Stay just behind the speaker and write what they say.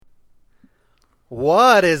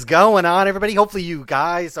What is going on, everybody? Hopefully you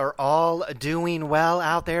guys are all doing well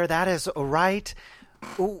out there. That is right.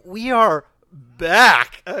 We are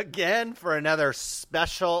back again for another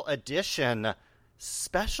special edition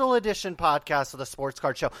podcast of the Sports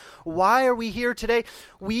Card Show. Why are we here today?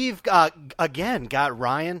 We've again got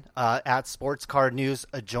Ryan at Sports Card News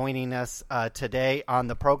joining us today on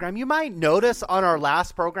the program. You might notice on our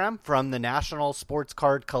last program from the National Sports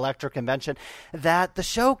Card Collector Convention that the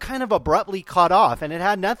show kind of abruptly cut off, and it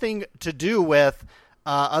had nothing to do with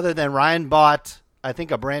other than Ryan bought, I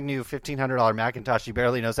think, a brand new $1,500 Macintosh he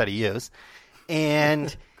barely knows how to use.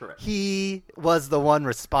 And he was the one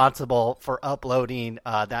responsible for uploading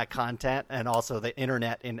that content, and also the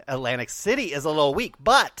internet in Atlantic City is a little weak.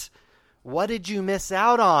 But what did you miss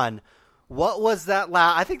out on? What was that?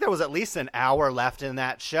 I think there was at least an hour left in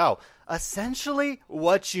that show. Essentially,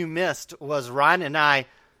 what you missed was Ryan and I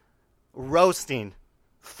roasting,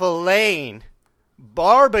 filleting,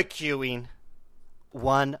 barbecuing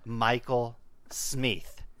one Michael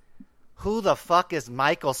Smeth. Who the fuck is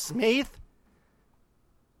Michael Smeth?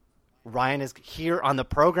 Ryan is here on the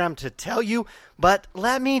program to tell you, but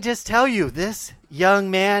let me just tell you, this young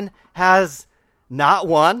man has not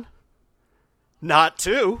one, not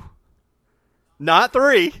two, not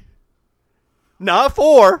three, not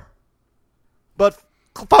four, but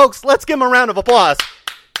folks, let's give him a round of applause.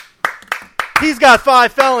 He's got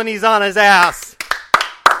 5 felonies on his ass.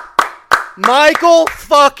 Michael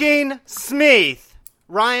fucking Smeth.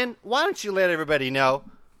 Ryan, why don't you let everybody know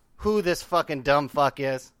who this fucking dumb fuck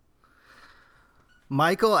is?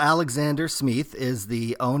 Michael Alexander Smeth is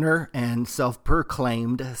the owner and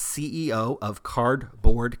self-proclaimed CEO of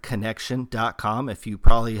CardboardConnection.com. If you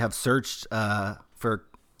probably have searched for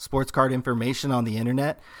sports card information on the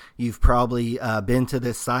internet, you've probably been to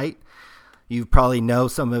this site. You probably know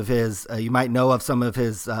some of his, you might know of some of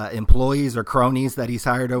his employees or cronies that he's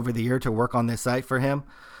hired over the year to work on this site for him.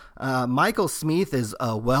 Michael Smeth is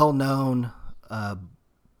a well-known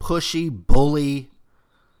pushy bully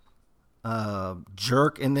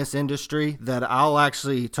jerk in this industry that I'll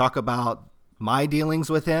actually talk about my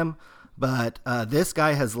dealings with him, but this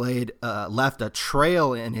guy has left a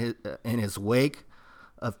trail in his wake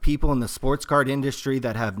of people in the sports card industry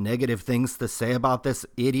that have negative things to say about this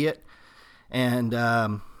idiot. And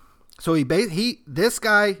so this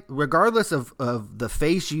guy, regardless of the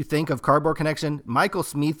face you think of Cardboard Connection, Michael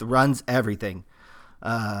Smeth runs everything.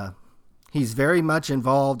 He's very much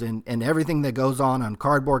involved in everything that goes on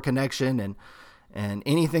Cardboard Connection, and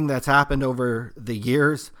anything that's happened over the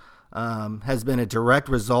years has been a direct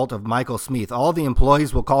result of Michael Smeth. All the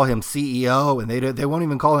employees will call him CEO, and they won't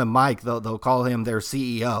even call him Mike. They'll call him their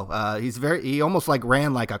CEO. He almost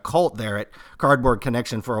ran like a cult there at Cardboard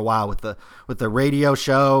Connection for a while with the radio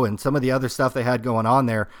show and some of the other stuff they had going on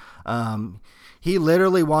there. He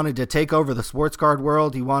literally wanted to take over the sports card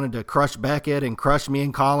world. He wanted to crush Beckett and crush me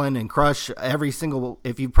and Colin and crush every single.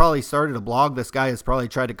 If you probably started a blog, this guy has probably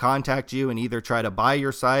tried to contact you and either try to buy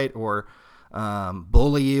your site or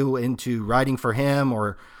bully you into writing for him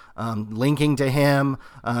or linking to him.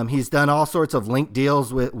 He's done all sorts of link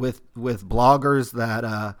deals with bloggers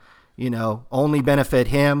that only benefit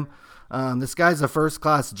him. This guy's a first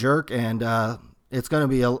class jerk, and it's going to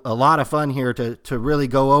be a lot of fun here to really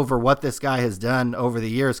go over what this guy has done over the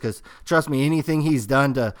years, because trust me, anything he's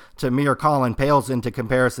done to me or Colin pales into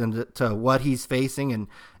comparison to what he's facing,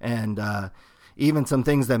 and even some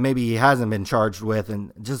things that maybe he hasn't been charged with,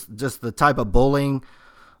 and just the type of bullying,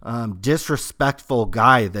 disrespectful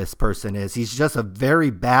guy this person is. He's just a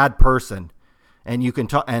very bad person, and you can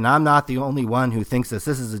talk. And I'm not the only one who thinks this.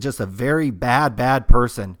 This is just a very bad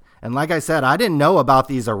person. And like I said, I didn't know about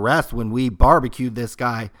these arrests when we barbecued this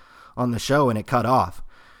guy on the show and it cut off.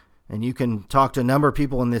 And you can talk to a number of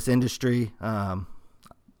people in this industry. I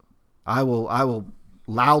will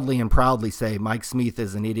loudly and proudly say Mike Smeth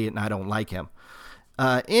is an idiot and I don't like him.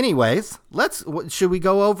 Anyways, should we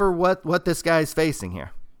go over what this guy's facing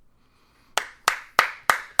here?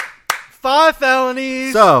 5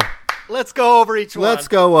 felonies. So let's go over each one. Let's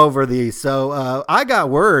go over these. So I got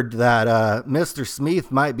word that Mr. Smeth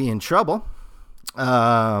might be in trouble.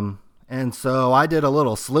 And so I did a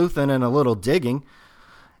little sleuthing and a little digging.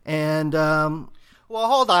 And well,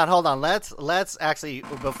 hold on. Let's actually,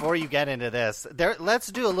 before you get into this,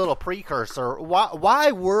 let's do a little precursor.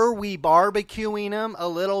 Why were we barbecuing him a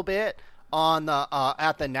little bit on the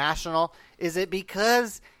at the National? Is it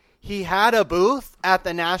because he had a booth at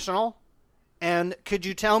the National? And could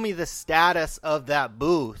you tell me the status of that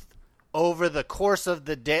booth over the course of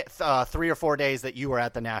the 3 or 4 days that you were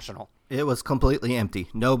at the National? It was completely empty.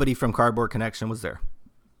 Nobody from Cardboard Connection was there.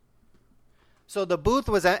 So the booth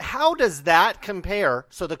was at, how does that compare?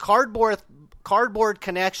 So the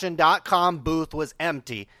cardboardconnection.com booth was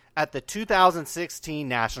empty at the 2016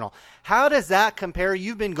 National. How does that compare?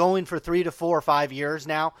 You've been going for 3 to 4 or 5 years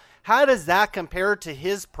now. How does that compare to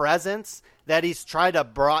his presence that he's tried to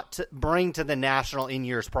bring to the National in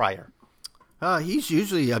years prior? He's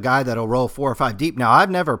usually a guy that'll roll 4 or 5 deep. Now, I've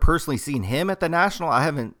never personally seen him at the National. I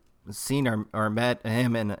haven't seen or met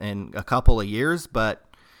him in a couple of years, but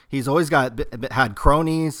he's always had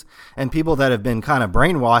cronies and people that have been kind of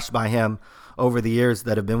brainwashed by him over the years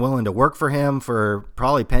that have been willing to work for him for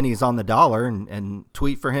probably pennies on the dollar and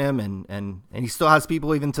tweet for him. And he still has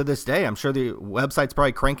people even to this day. I'm sure the website's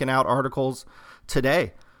probably cranking out articles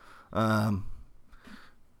today. So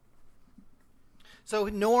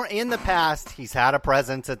nor in the past, he's had a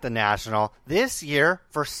presence at the National. This year,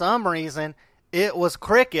 for some reason, it was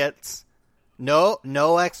crickets. No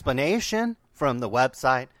explanation from the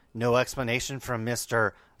website. No explanation from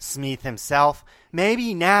Mr. Smeth himself.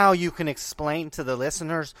 Maybe now you can explain to the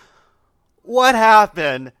listeners what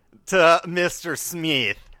happened to Mr.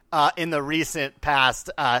 Smeth in the recent past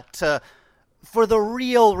for the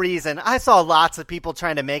real reason. I saw lots of people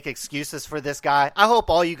trying to make excuses for this guy. I hope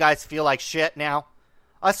all you guys feel like shit now.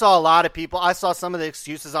 I saw a lot of people. I saw some of the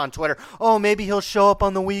excuses on Twitter. Oh, maybe he'll show up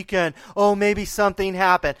on the weekend. Oh, maybe something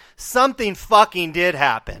happened. Something fucking did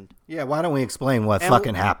happen. Yeah, why don't we explain what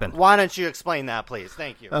fucking happened? Why don't you explain that, please?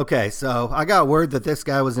 Thank you. Okay, so I got word that this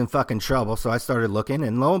guy was in fucking trouble, so I started looking,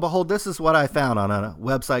 and lo and behold, this is what I found on a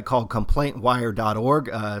website called complaintwire.org.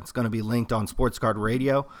 It's going to be linked on Sports Card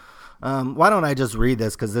Radio. Why don't I just read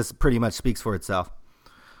this, because this pretty much speaks for itself.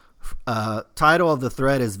 Title of the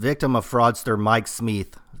thread is Victim of Fraudster Mike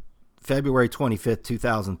Smeth, February 25th,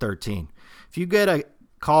 2013. If you get a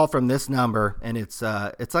call from this number, and it's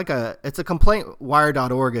a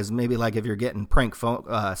complaintwire.org is maybe like if you're getting prank phone,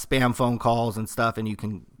 spam phone calls and stuff, and you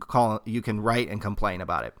can write and complain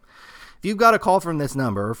about it. If you've got a call from this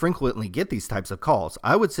number or frequently get these types of calls,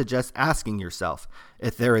 I would suggest asking yourself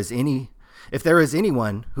if there is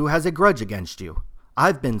anyone who has a grudge against you.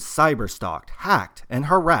 I've been cyberstalked, hacked, and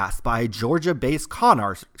harassed by a Georgia-based con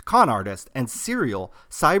artist and serial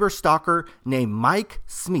cyberstalker named Mike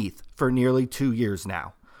Smeth for nearly 2 years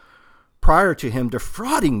now. Prior to him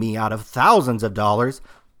defrauding me out of thousands of dollars,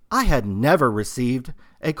 I had never received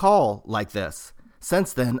a call like this.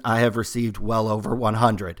 Since then, I have received well over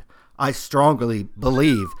 100. I strongly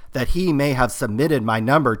believe that he may have submitted my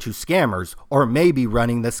number to scammers or may be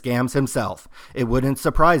running the scams himself. It wouldn't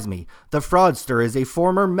surprise me. The fraudster is a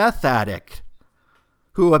former meth addict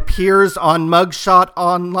who appears on Mugshot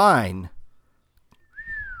Online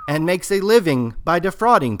and makes a living by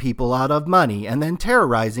defrauding people out of money and then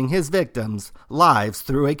terrorizing his victims' lives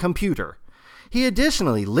through a computer. He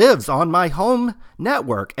additionally lives on my home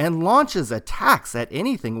network and launches attacks at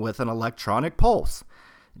anything with an electronic pulse.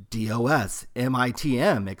 DOS,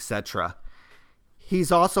 MITM, etc.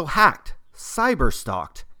 He's also hacked,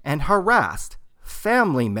 cyberstalked, and harassed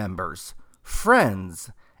family members, friends,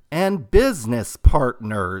 and business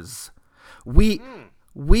partners. We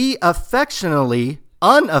unaffectionately,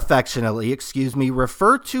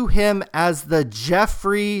 refer to him as the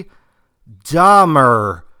Jeffrey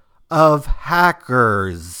Dahmer of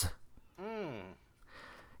hackers.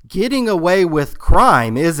 Getting away with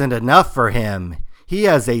crime isn't enough for him. He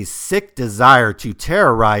has a sick desire to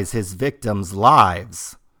terrorize his victims'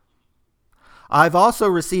 lives. I've also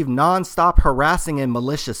received nonstop harassing and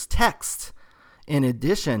malicious texts, in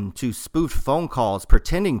addition to spoofed phone calls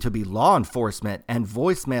pretending to be law enforcement and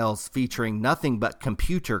voicemails featuring nothing but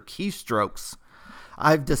computer keystrokes.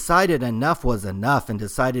 I've decided enough was enough and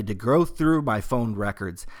decided to go through my phone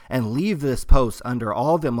records and leave this post under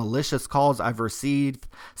all the malicious calls I've received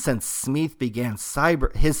since Smeth began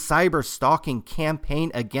his cyber stalking campaign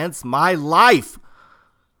against my life.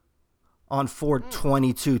 On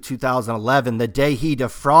 4/22/2011, the day he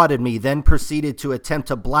defrauded me, then proceeded to attempt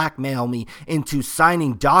to blackmail me into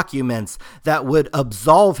signing documents that would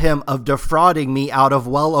absolve him of defrauding me out of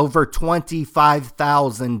well over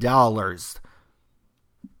 $25,000.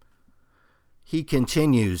 He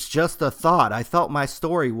continues, just a thought. I felt my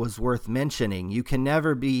story was worth mentioning. You can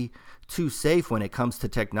never be too safe when it comes to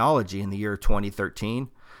technology in the year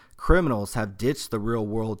 2013. Criminals have ditched the real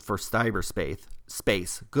world for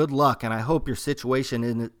cyberspace. Good luck, and I hope your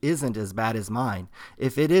situation isn't as bad as mine.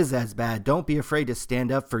 If it is as bad, don't be afraid to stand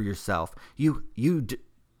up for yourself. You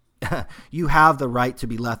have the right to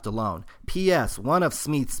be left alone. P.S. One of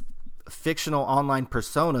Smeth's fictional online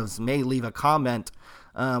personas may leave a comment.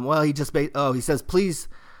 He says, please,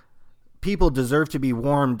 people deserve to be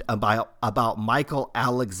warned about Michael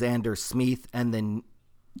Alexander Smeth, and then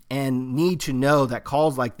and need to know that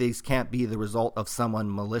calls like these can't be the result of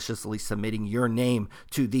someone maliciously submitting your name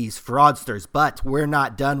to these fraudsters. But we're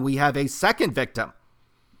not done. We have a second victim.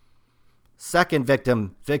 Second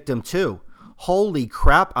victim, victim 2. Holy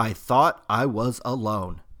crap, I thought I was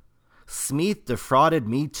alone. Smeth defrauded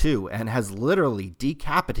me too and has literally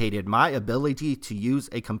decapitated my ability to use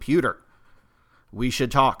a computer. We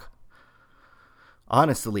should talk.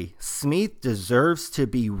 Honestly, Smeth deserves to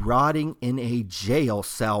be rotting in a jail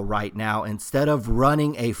cell right now instead of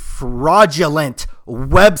running a fraudulent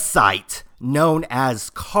website known as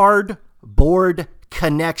Cardboard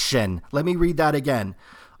Connection. Let me read that again.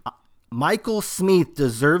 Michael Smeth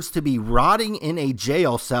deserves to be rotting in a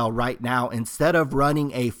jail cell right now instead of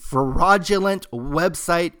running a fraudulent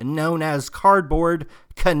website known as Cardboard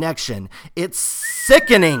Connection. It's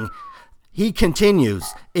sickening. He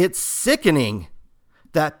continues, it's sickening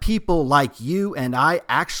that people like you and I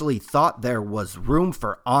actually thought there was room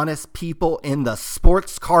for honest people in the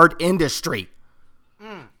sports card industry.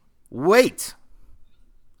 Wait.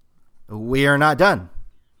 We are not done.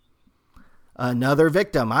 Another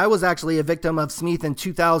victim. I was actually a victim of Smeth in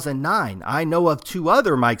 2009. I know of 2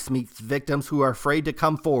 other Mike Smeth victims who are afraid to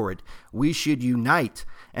come forward. We should unite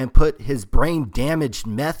and put his brain-damaged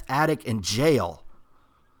meth addict in jail.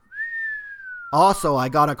 Also, I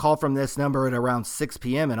got a call from this number at around 6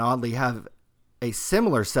 p.m. and oddly have a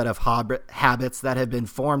similar set of habits that have been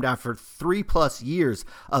formed after 3+ years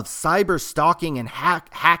of cyber stalking and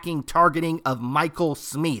hacking targeting of Michael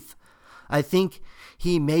Smeth. I think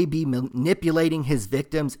he may be manipulating his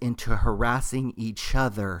victims into harassing each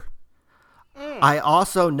other. I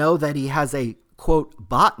also know that he has a, quote,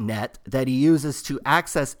 botnet that he uses to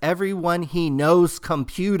access everyone he knows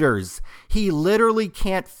computers. He literally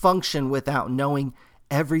can't function without knowing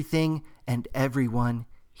everything and everyone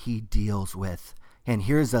he deals with. And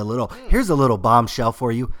here's a little bombshell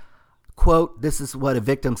for you. Quote, this is what a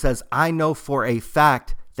victim says. I know for a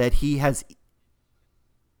fact that he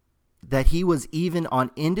was even on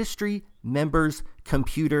industry members'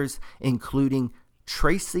 computers, including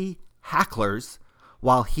Tracy Hackler's,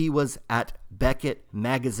 while he was at Beckett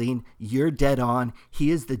Magazine. You're dead on. He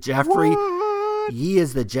is the Jeffrey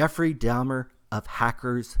Dahmer of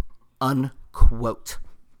hackers, unquote.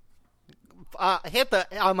 I'm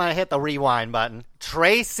gonna hit the rewind button.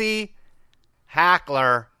 Tracy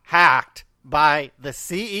Hackler hacked by the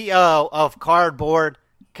CEO of Cardboard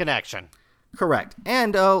Connection. Correct.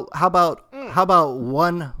 And how about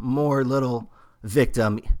one more little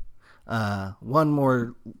victim? One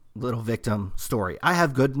more little victim story. I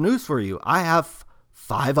have good news for you. I have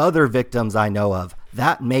 5 other victims I know of.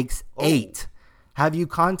 That makes 8. Have you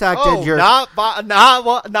contacted your... not one,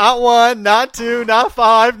 not 2, not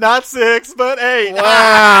 5, not 6, but 8.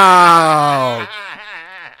 Wow.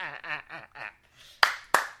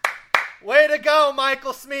 Way to go,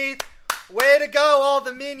 Michael Smeth. Way to go, all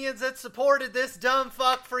the minions that supported this dumb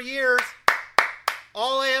fuck for years.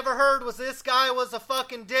 All I ever heard was this guy was a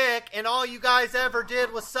fucking dick, and all you guys ever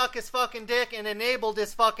did was suck his fucking dick and enabled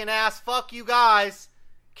his fucking ass. Fuck you guys.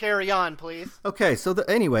 Carry on, please. Okay, so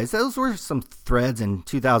anyways, those were some threads in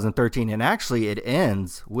 2013, and actually it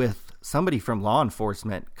ends with somebody from law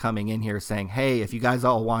enforcement coming in here saying, hey, if you guys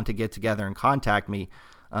all want to get together and contact me,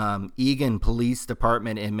 Eagan Police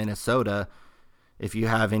Department in Minnesota, if you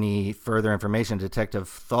have any further information, Detective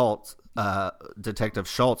Schultz.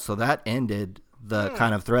 So that ended the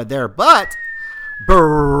kind of thread there. But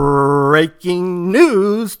breaking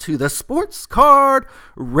news to the Sports Card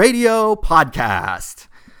Radio Podcast.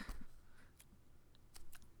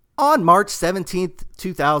 On March 17th,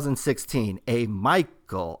 2016, a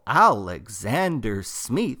Michael Alexander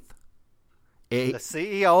Smeth, the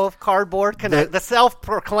CEO of Cardboard Connect, the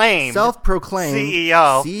self-proclaimed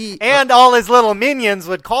CEO, and all his little minions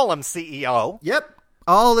would call him CEO. Yep,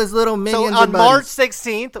 all his little minions. So on March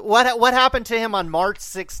 16th, what happened to him on March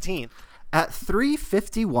 16th? At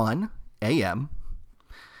 3:51 a.m.,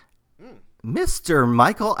 Mr.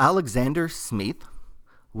 Michael Alexander Smeth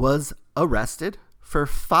was arrested for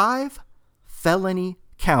 5 felony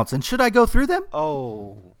counts. And should I go through them?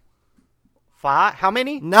 Oh. 5? How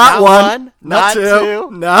many? Not one, not two,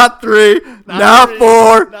 not 3, not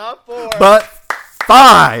 4, but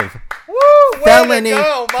 5 felony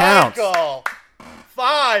counts.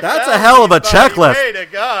 5. That's a hell of a checklist. Way to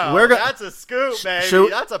go. That's a scoop, baby.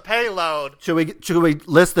 That's a payload. Should we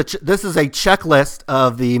list this is a checklist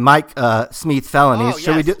of the Mike Smeth felonies.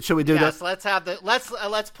 Should we do this?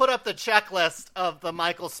 Let's put up the checklist of the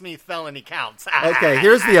Michael Smeth felony counts. Okay,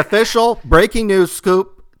 here's the official breaking news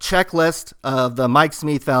scoop checklist of the Mike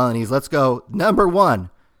Smeth felonies. Let's go. Number 1,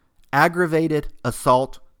 aggravated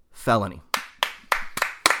assault felony.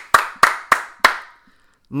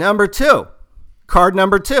 Number 2, card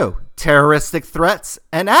number 2, terroristic threats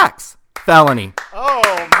and acts, felony. Oh,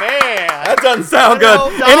 man. That doesn't sound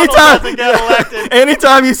good. Doesn't get elected.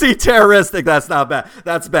 Anytime you see terroristic, that's not bad.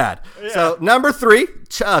 That's bad. Yeah. So number 3,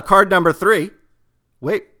 card number 3.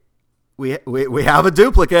 Wait, we have a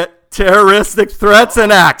duplicate. Terroristic threats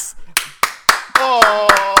and acts. Oh.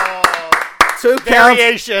 2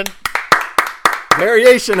 counts.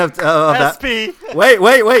 Variation of that. SP.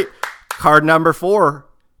 Wait. Card number 4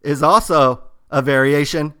 is also a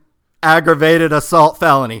variation. Aggravated assault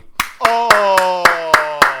felony. Oh.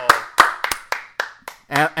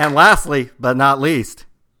 And lastly, but not least,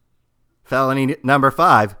 felony number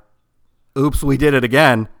 5. Oops, we did it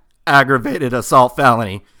again. Aggravated assault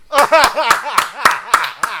felony. Woo!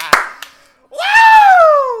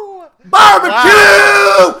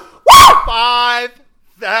 Barbecue! Wow. Woo! 5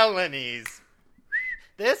 felonies.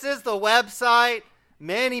 This is the website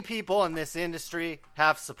many people in this industry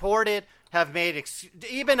have supported, have made,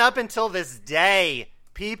 even up until this day,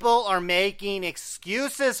 people are making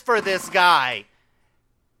excuses for this guy.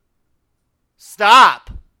 Stop.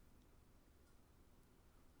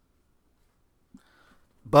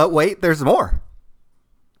 But wait, there's more.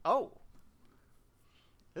 Oh.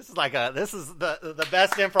 This is the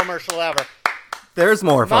best infomercial ever. There's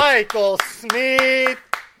more. Michael Smith.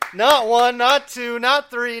 Not 1, not 2,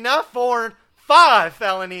 not 3, not 4, 5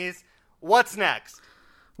 felonies. What's next?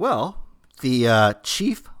 Well, the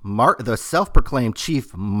the self-proclaimed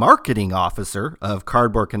chief marketing officer of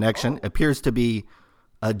Cardboard Connection appears to be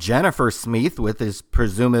a Jennifer Smith, with his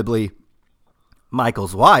presumably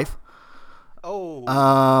Michael's wife. Oh.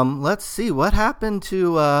 Let's see what happened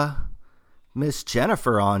to Miss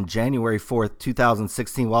Jennifer on January 4th,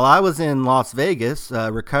 2016. While I was in Las Vegas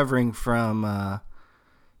recovering from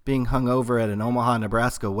being hungover at an Omaha,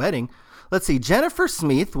 Nebraska wedding. Let's see. Jennifer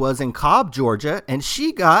Smith was in Cobb, Georgia, and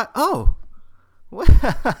she got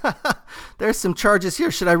there's some charges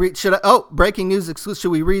here. Should I read? Breaking news exclusive.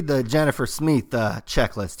 Should we read the Jennifer Smith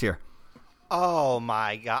checklist here? Oh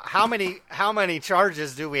my God! How many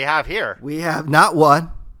charges do we have here? We have not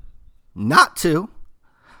 1, not 2,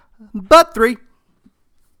 but 3.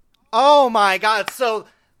 Oh my God! So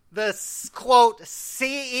the quote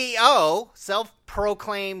CEO,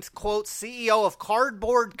 self-proclaimed quote CEO of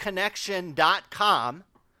CardboardConnection.com,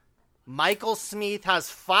 Michael Smith, has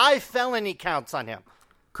 5 felony counts on him.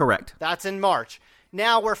 Correct. That's in March.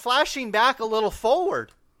 Now we're flashing back a little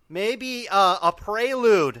forward, maybe a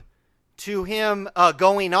prelude to him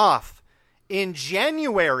going off in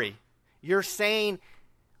January. You're saying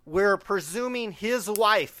we're presuming his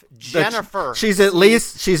wife, Jennifer. She's at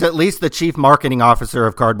least the chief marketing officer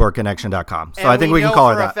of CardboardConnection.com. So I think we can call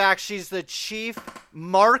her that. For a fact, she's the chief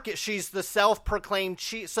she's the self-proclaimed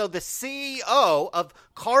chief. So the CEO of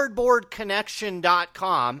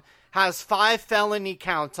CardboardConnection.com has 5 felony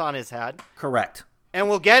counts on his head. Correct. And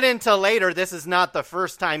we'll get into later, this is not the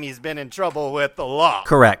first time he's been in trouble with the law.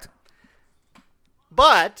 Correct.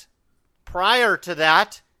 But prior to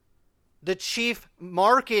that, the chief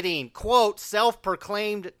marketing, quote,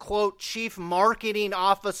 self-proclaimed, quote, chief marketing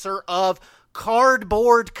officer of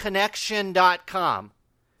CardboardConnection.com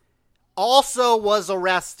also was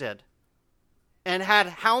arrested and had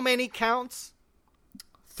how many counts?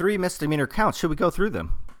 3 misdemeanor counts. Should we go through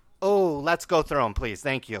them? Oh, let's go through them, please.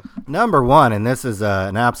 Thank you. Number 1, and this is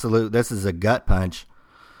a gut punch,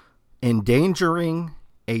 endangering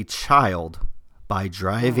a child by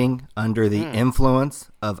driving under the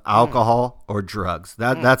influence of alcohol or drugs.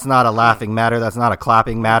 That's not a laughing matter. That's not a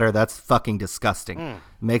clapping matter. That's fucking disgusting.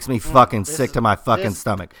 Makes me fucking sick to my fucking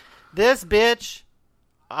stomach. This bitch,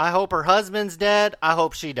 I hope her husband's dead. I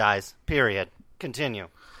hope she dies. Period. Continue.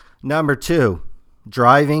 Number 2,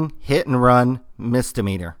 driving hit and run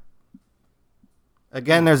misdemeanor.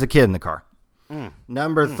 Again, there's a kid in the car.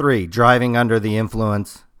 Number 3, driving under the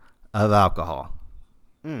influence of alcohol.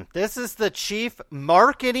 This is the chief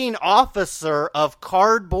marketing officer of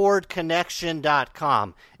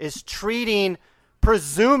CardboardConnection.com is treating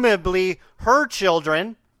presumably her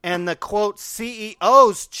children and the quote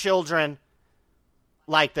CEO's children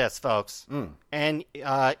like this, folks. And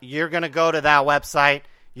you're going to go to that website.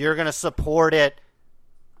 You're going to support it.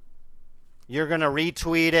 You're going to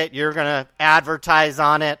retweet it. You're going to advertise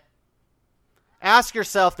on it. Ask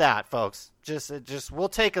yourself that, folks. Just we'll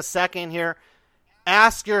take a second here.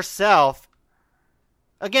 Ask yourself,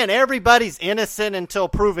 again, everybody's innocent until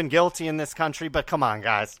proven guilty in this country, but come on,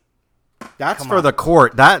 guys. That's for the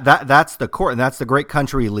court. That's the court, and that's the great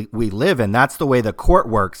country we live in. That's the way the court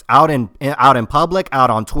works. Out in public,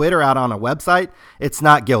 out on Twitter, out on a website, it's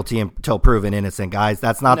not guilty until proven innocent, guys.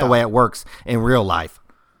 That's not the way it works in real life.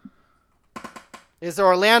 Is the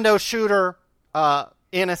Orlando shooter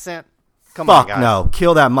innocent? Come on, guys. No.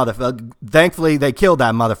 Kill that motherfucker. Thankfully, they killed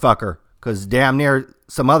that motherfucker because damn near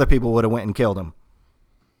some other people would have went and killed him.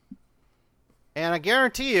 And I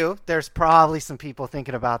guarantee you there's probably some people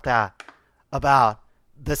thinking about that, about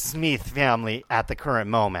the Smith family at the current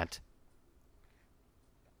moment.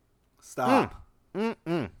 Stop. Should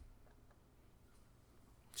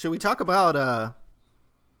we talk about...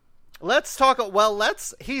 Let's talk. Well,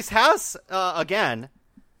 again,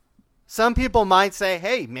 some people might say,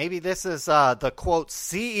 hey, maybe this is the quote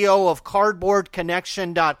CEO of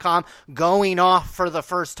cardboardconnection.com going off for the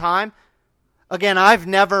first time. Again, I've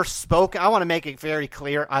never spoken. I want to make it very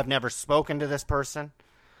clear. I've never spoken to this person.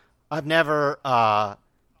 I've never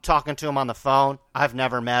talking to him on the phone. I've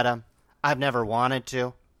never met him. I've never wanted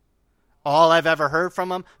to. All I've ever heard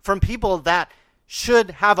from him, from people that should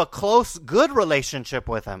have a close, good relationship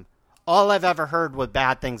with him, all I've ever heard was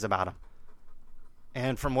bad things about him.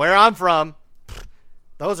 And from where I'm from,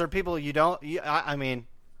 those are people I don't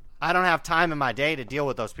have time in my day to deal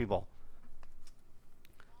with those people.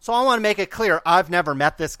 So I want to make it clear, I've never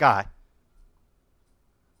met this guy.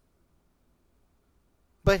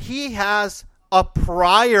 But he has a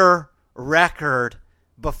prior record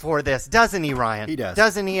before this, doesn't he, Ryan? He does.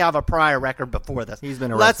 Doesn't he have a prior record before this? He's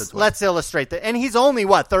been arrested twice. Let's illustrate that. And he's only,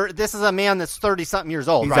 this is a man that's 30-something years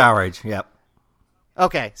old, He's right? our age, yep.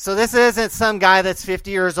 Okay, so this isn't some guy that's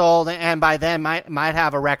 50 years old and by then might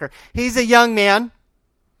have a record. He's a young man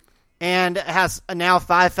and has now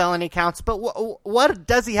 5 felony counts. But what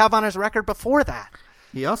does he have on his record before that?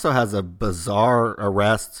 He also has a bizarre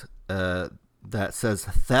arrest that says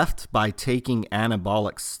theft by taking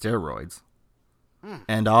anabolic steroids.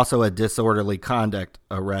 And also a disorderly conduct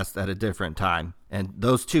arrest at a different time. And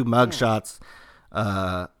those 2 mugshots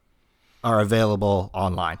are available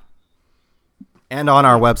online. And on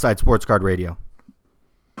our website, Sports Card Radio.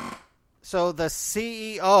 So the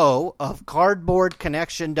CEO of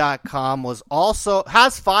cardboardconnection.com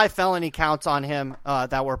has 5 felony counts on him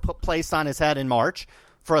that were placed on his head in March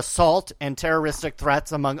for assault and terroristic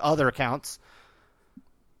threats, among other counts.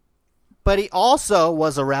 But he also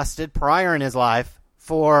was arrested prior in his life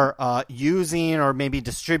for using or maybe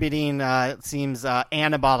distributing,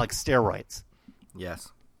 anabolic steroids.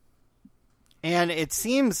 Yes. And it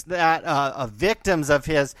seems that victims of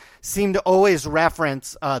his seem to always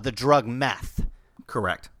reference the drug meth.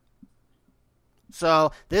 Correct.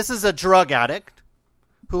 So this is a drug addict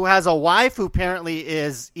who has a wife who apparently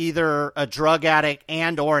is either a drug addict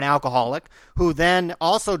and or an alcoholic, who then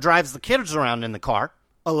also drives the kids around in the car,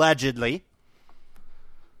 allegedly.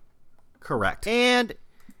 Correct. And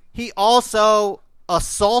he also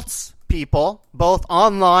assaults people both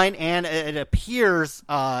online and it appears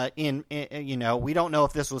we don't know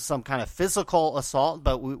if this was some kind of physical assault,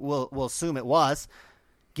 but we'll assume it was.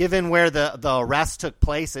 Given where the arrest took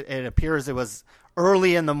place, it appears it was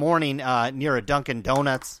early in the morning near a Dunkin'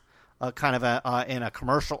 Donuts, in a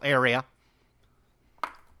commercial area.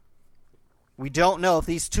 We don't know if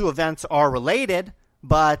these 2 events are related,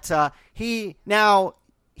 but he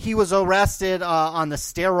was arrested on the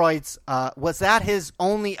steroids. Was that his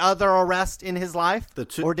only other arrest in his life?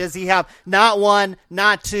 Or does he have not 1,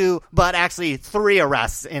 not 2, but actually 3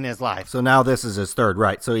 arrests in his life? So now this is his 3rd,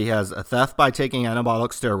 right? So he has a theft by taking anabolic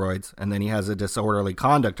steroids, and then he has a disorderly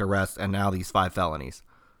conduct arrest, and now these 5 felonies.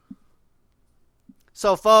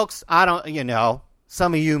 So, folks,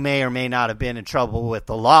 some of you may or may not have been in trouble with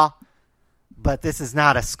the law, but this is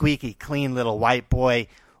not a squeaky clean little white boy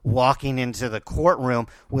walking into the courtroom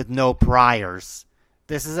with no priors.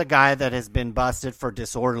 This is a guy that has been busted for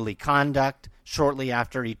disorderly conduct shortly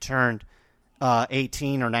after he turned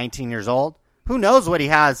 18 or 19 years old. Who knows what he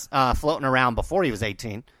has floating around before he was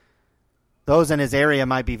 18. Those in his area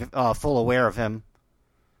might be full aware of him.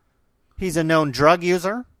 He's a known drug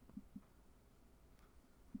user.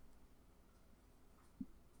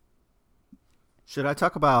 Should I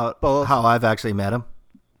talk about how I've actually met him?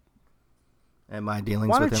 And my dealings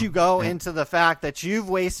with him? Why don't you go into the fact that you've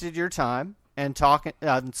wasted your time and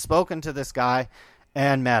spoken to this guy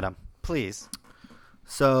and met him, please.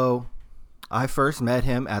 So I first met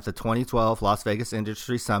him at the 2012 Las Vegas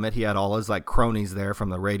Industry Summit. He had all his cronies there from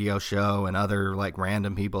the radio show and other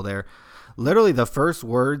random people there. Literally the first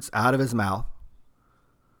words out of his mouth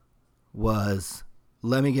was,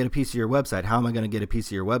 "Let me get a piece of your website. How am I going to get a piece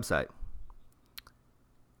of your website?"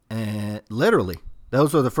 And literally,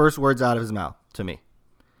 those were the first words out of his mouth to me.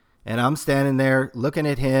 And I'm standing there looking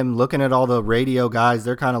at him, looking at all the radio guys.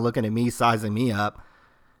 They're kind of looking at me, sizing me up.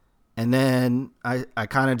 And then I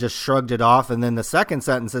kind of just shrugged it off. And then the second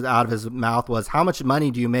sentence out of his mouth was, "How much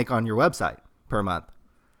money do you make on your website per month?"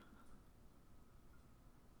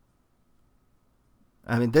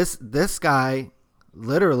 I mean, this guy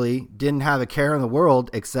literally didn't have a care in the world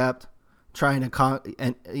except trying to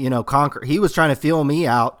conquer. He was trying to feel me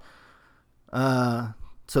out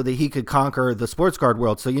so that he could conquer the sports card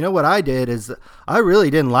world. So you know what I did is I really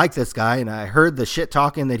didn't like this guy, and I heard the shit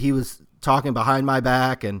talking that he was talking behind my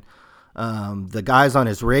back, and the guys on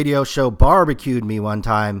his radio show barbecued me one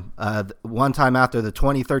time. One time after the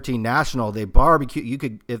 2013 National, they barbecued. You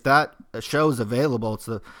could, if that show's available, it's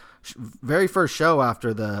the very first show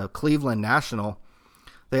after the Cleveland National.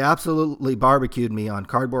 They absolutely barbecued me on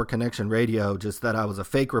Cardboard Connection Radio, just that I was a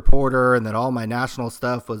fake reporter and that all my national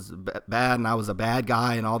stuff was bad and I was a bad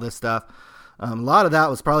guy and all this stuff. A lot of that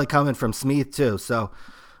was probably coming from Smeth too. So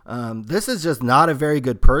this is just not a very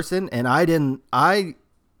good person, and I didn't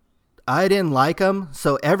like him.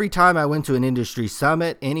 So every time I went to an industry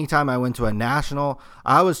summit, anytime I went to a national,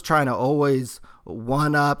 I was trying to always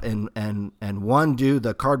one up and one do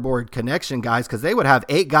the Cardboard Connection guys, because they would have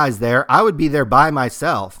 8 guys there. I would be there by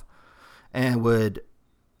myself and would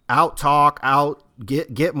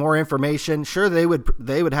get more information. Sure, they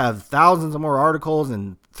would have thousands of more articles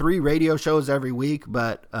and 3 radio shows every week,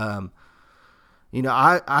 but I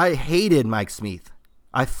hated Mike Smeth.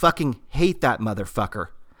 I fucking hate that motherfucker.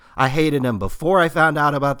 I hated him before I found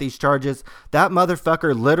out about these charges. That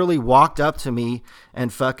motherfucker literally walked up to me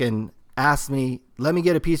and fucking asked me, let me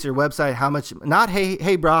get a piece of your website. How much? Not, hey,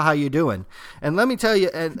 brah, how you doing? And let me tell you,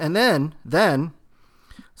 and then,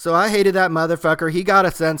 so I hated that motherfucker. He got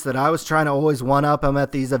a sense that I was trying to always one-up him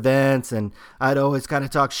at these events, and I'd always kind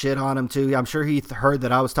of talk shit on him too. I'm sure he heard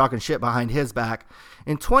that I was talking shit behind his back.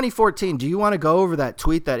 In 2014, do you want to go over that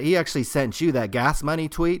tweet that he actually sent you, that gas money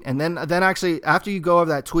tweet? And then actually, after you go over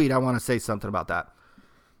that tweet, I want to say something about that.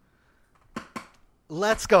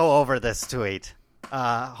 Let's go over this tweet.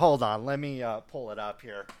 Hold on. Let me pull it up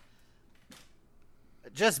here.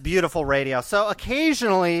 Just beautiful radio. So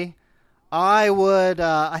occasionally I would,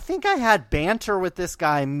 I think I had banter with this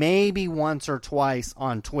guy maybe once or twice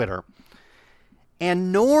on Twitter.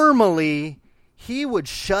 And normally he would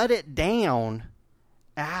shut it down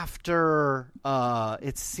after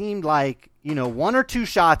it seemed like, 1 or 2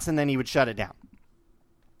 shots, and then he would shut it down.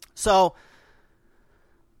 So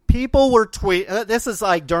people were this is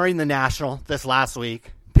like during the National this last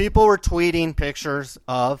week. People were tweeting pictures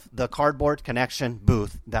of the Cardboard Connection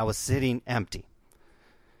booth that was sitting empty.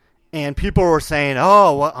 And people were saying,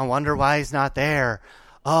 oh, I wonder why he's not there.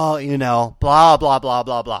 Oh, blah, blah, blah,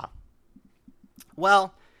 blah, blah.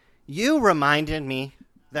 Well, you reminded me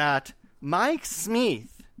that Mike Smeth,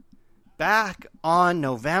 back on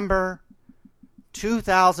November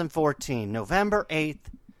 2014, November 8th,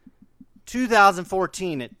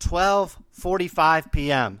 2014 at 12:45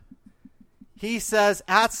 p.m. He says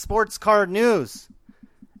at Sports Card News,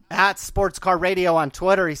 at Sports Card Radio on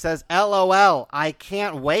Twitter, he says, LOL, I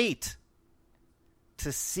can't wait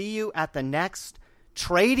to see you at the next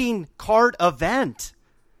trading card event.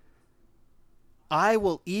 I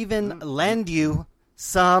will even lend you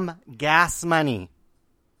some gas money.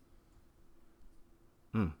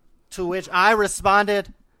 To which I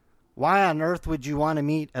responded, why on earth would you want to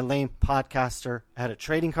meet a lame podcaster at a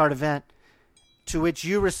trading card event? To which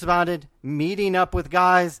you responded, meeting up with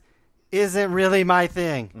guys isn't really my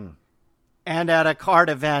thing. And at a card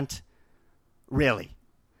event, really.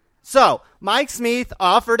 So, Mike Smeth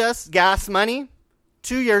offered us gas money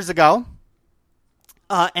 2 years ago.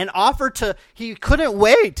 And he couldn't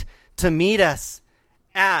wait to meet us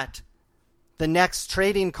at the next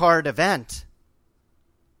trading card event.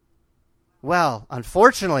 Well,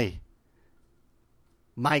 unfortunately,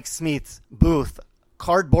 Mike Smeth's booth,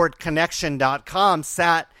 cardboardconnection.com,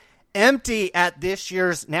 sat empty at this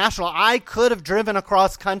year's National. I could have driven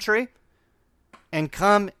across country and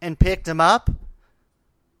come and picked him up,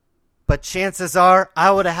 but chances are I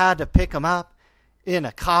would have had to pick him up in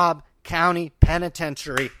a Cobb County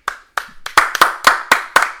penitentiary.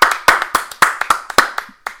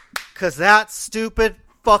 Because that stupid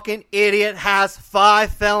fucking idiot has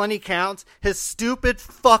 5 felony counts. His stupid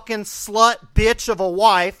fucking slut bitch of a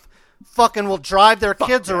wife fucking will drive their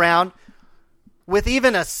kids around with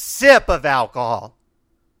even a sip of alcohol.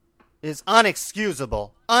 Is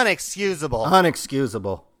unexcusable.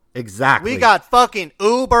 Unexcusable. Exactly. We got fucking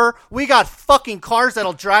Uber. We got fucking cars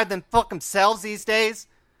that'll drive them fucking themselves these days.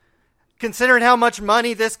 Considering how much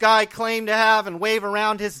money this guy claimed to have and wave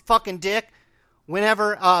around his fucking dick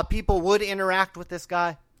whenever people would interact with this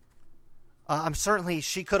guy. Certainly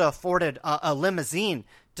she could have afforded a limousine.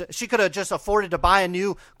 She could have just afforded to buy a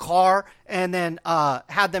new car and then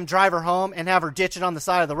had them drive her home and have her ditch it on the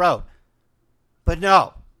side of the road. But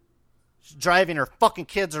no. She's driving her fucking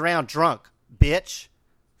kids around drunk, bitch.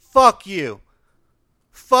 Fuck you.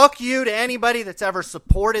 Fuck you to anybody that's ever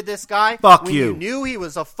supported this guy. Fuck when you. You knew he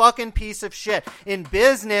was a fucking piece of shit. In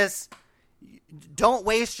business, don't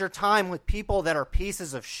waste your time with people that are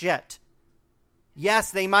pieces of shit.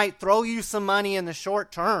 Yes, they might throw you some money in the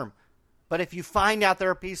short term, but if you find out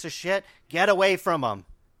they're a piece of shit, get away from them.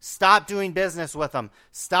 Stop doing business with them.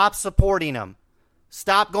 Stop supporting them.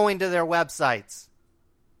 Stop going to their websites.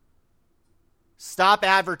 Stop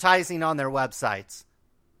advertising on their websites.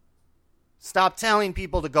 Stop telling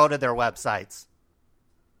people to go to their websites.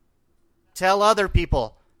 Tell other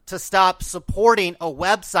people to stop supporting a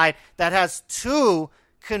website that has two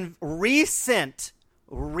recent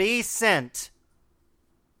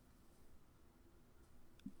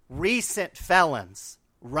felons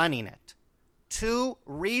running it. 2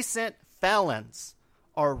 recent felons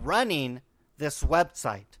are running this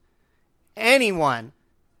website. Anyone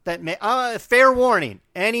that fair warning,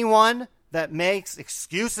 anyone that makes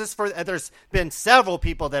excuses for, there's been several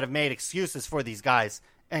people that have made excuses for these guys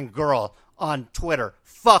and girl on Twitter.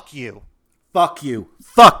 Fuck you. Fuck you.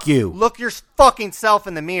 Fuck you. Look your fucking self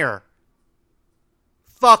in the mirror.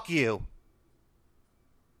 Fuck you.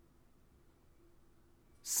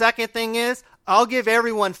 Second thing is, I'll give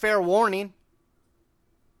everyone fair warning.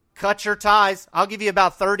 Cut your ties. I'll give you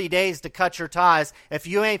about 30 days to cut your ties. If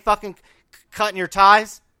you ain't fucking cutting your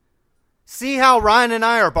ties, see how Ryan and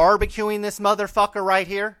I are barbecuing this motherfucker right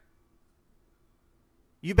here?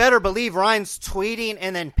 You better believe Ryan's tweeting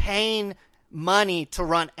and then paying money to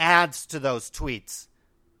run ads to those tweets.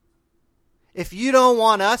 If you don't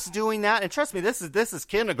want us doing that, and trust me, this is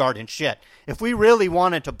kindergarten shit. If we really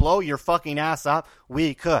wanted to blow your fucking ass up,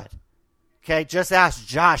 we could. Okay, just ask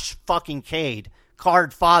Josh fucking Cade,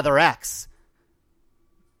 Card Father X.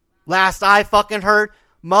 Last I fucking heard,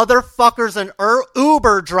 motherfucker's an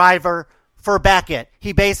Uber driver for Beckett.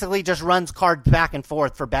 He basically just runs cards back and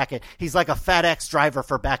forth for Beckett. He's like a FedEx driver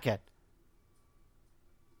for Beckett.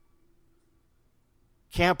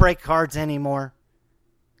 Can't break cards anymore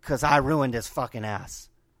because I ruined his fucking ass.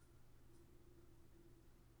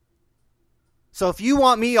 So if you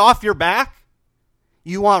want me off your back,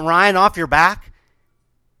 you want Ryan off your back,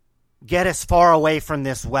 get as far away from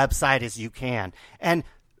this website as you can. And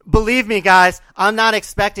believe me, guys, I'm not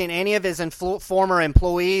expecting any of his former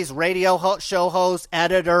employees, radio show hosts,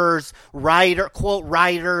 editors, quote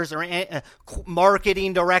writers, or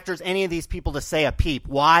marketing directors, any of these people to say a peep.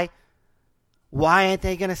 Why? Why ain't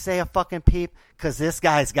they going to say a fucking peep? Because this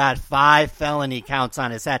guy's got 5 felony counts on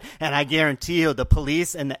his head. And I guarantee you the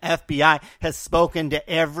police and the FBI has spoken to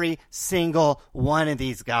every single one of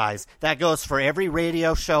these guys. That goes for every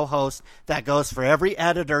radio show host. That goes for every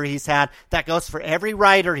editor he's had. That goes for every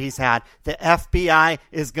writer he's had. The FBI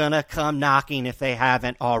is going to come knocking if they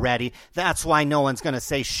haven't already. That's why no one's going to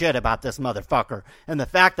say shit about this motherfucker. And the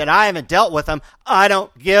fact that I haven't dealt with him, I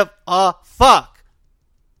don't give a fuck.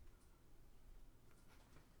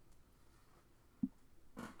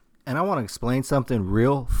 And I want to explain something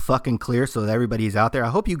real fucking clear so that everybody's out there. I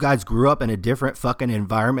hope you guys grew up in a different fucking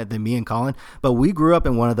environment than me and Colin, but we grew up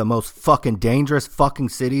in one of the most fucking dangerous fucking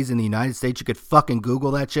cities in the United States. You could fucking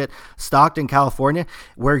Google that shit. Stockton, California,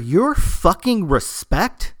 where your fucking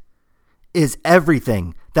respect is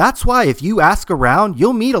everything. That's why if you ask around,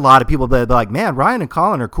 you'll meet a lot of people that be like, man, Ryan and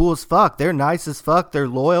Colin are cool as fuck. They're nice as fuck. They're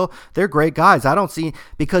loyal. They're great guys. I don't see,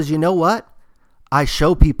 because you know what? I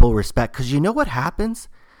show people respect, because you know what happens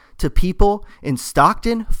to people in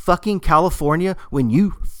Stockton, fucking California, when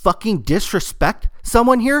you fucking disrespect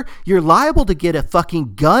someone here? You're liable to get a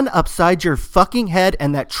fucking gun upside your fucking head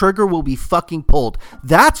and that trigger will be fucking pulled.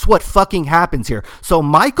 That's what fucking happens here. So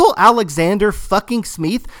Michael Alexander fucking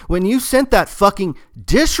Smith, when you sent that fucking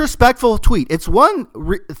disrespectful tweet, it's one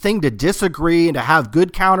thing to disagree and to have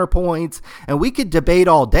good counterpoints, and we could debate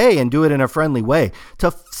all day and do it in a friendly way.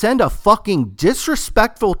 To send a fucking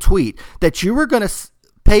disrespectful tweet that you were going to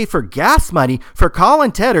pay for gas money for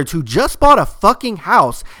Colin Teddards, who just bought a fucking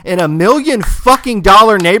house in $1 million fucking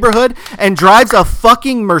neighborhood and drives a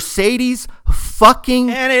fucking Mercedes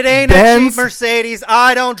fucking and it ain't Benz. A cheap Mercedes.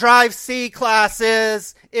 I don't drive C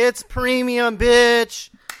classes. It's premium,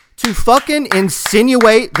 bitch. To fucking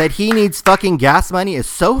insinuate that he needs fucking gas money is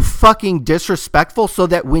so fucking disrespectful, so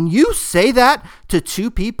that when you say that to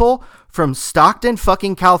 2 people from Stockton,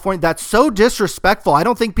 fucking California, that's so disrespectful. I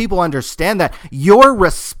don't think people understand that. Your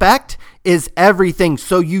respect is everything,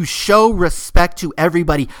 so you show respect to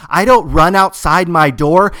everybody. I don't run outside my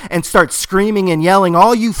door and start screaming and yelling,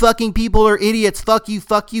 all you fucking people are idiots, fuck you,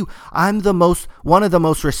 fuck you. I'm one of the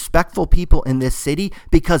most respectful people in this city,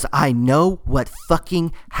 because I know what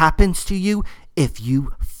fucking happens to you if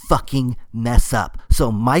you fucking mess up.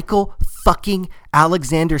 So Michael fucking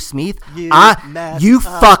Alexander Smith, You you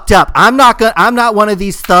fucked up. I'm not one of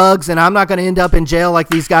these thugs, and I'm not gonna end up in jail like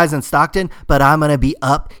these guys in Stockton, but I'm gonna be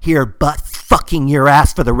up here butt fucking your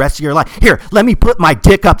ass for the rest of your life. Here, let me put my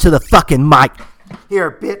dick up to the fucking mic.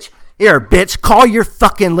 Here, bitch. Call your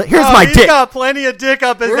fucking... Here's my dick. He's got plenty of dick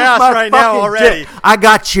up his ass right now already. Dick. I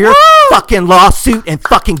got your fucking lawsuit and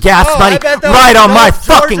fucking gas money right on my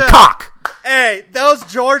fucking cock. Hey, those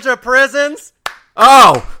Georgia prisons.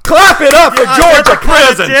 Oh, clap it up for Georgia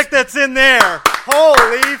prisons. The dick that's in there.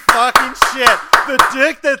 Holy fucking shit. The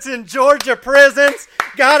dick that's in Georgia prisons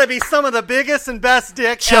gotta be some of the biggest and best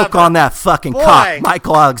dick Choke ever. on that fucking cock,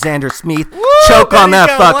 Michael Alexander Smith. Woo, choke on that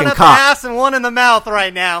fucking one cock. One in the ass and one in the mouth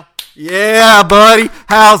right now. Yeah, buddy.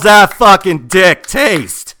 How's that fucking dick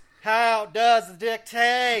taste? How does the dick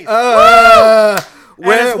taste? And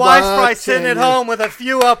his wife's probably sitting at home with a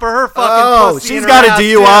few up her fucking pussy. She's got a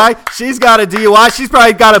DUI. Too. She's got a DUI. She's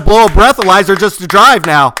probably got to blow a breathalyzer just to drive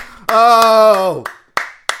now. Oh.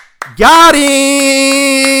 Got him.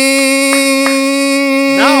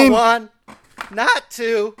 Not one, not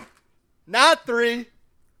two, not three,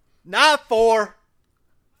 not 4,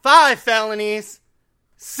 5 felonies.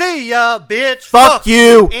 See ya, bitch. Fuck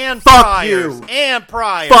you. And fuck priors. you. And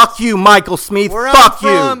priors. Fuck you, Michael Smith. Where fuck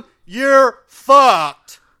I'm from, you're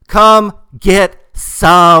fucked. Come get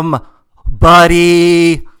some,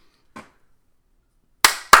 buddy.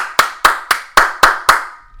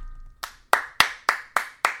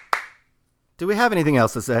 Do we have anything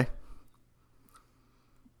else to say?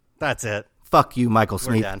 That's it. Fuck you, Michael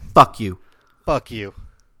Smith. We're done. Fuck you. Fuck you.